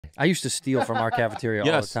I used to steal from our cafeteria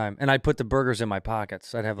all the time, and I'd put the burgers in my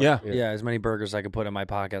pockets. I'd have like, as many burgers as I could put in my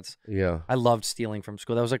pockets. Yeah, I loved stealing from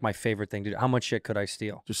school. That was like my favorite thing to do. How much shit could I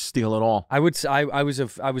steal? Just steal it all. I was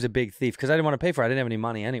a big thief because I didn't want to pay for it. I didn't have any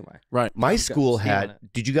money anyway. Right. My school had.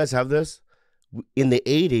 Did you guys have this? In the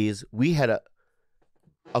 80s, we had a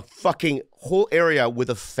fucking whole area with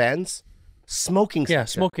a fence, smoking. Yeah,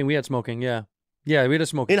 smoking. We had smoking. Yeah. Yeah, we had a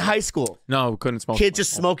smoking. In high school. No, we couldn't smoke. Kids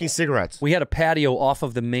just smoking cigarettes. We had a patio off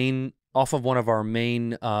of one of our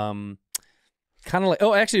main, kind of like.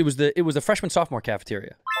 Oh, actually, it was the freshman sophomore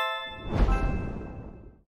cafeteria.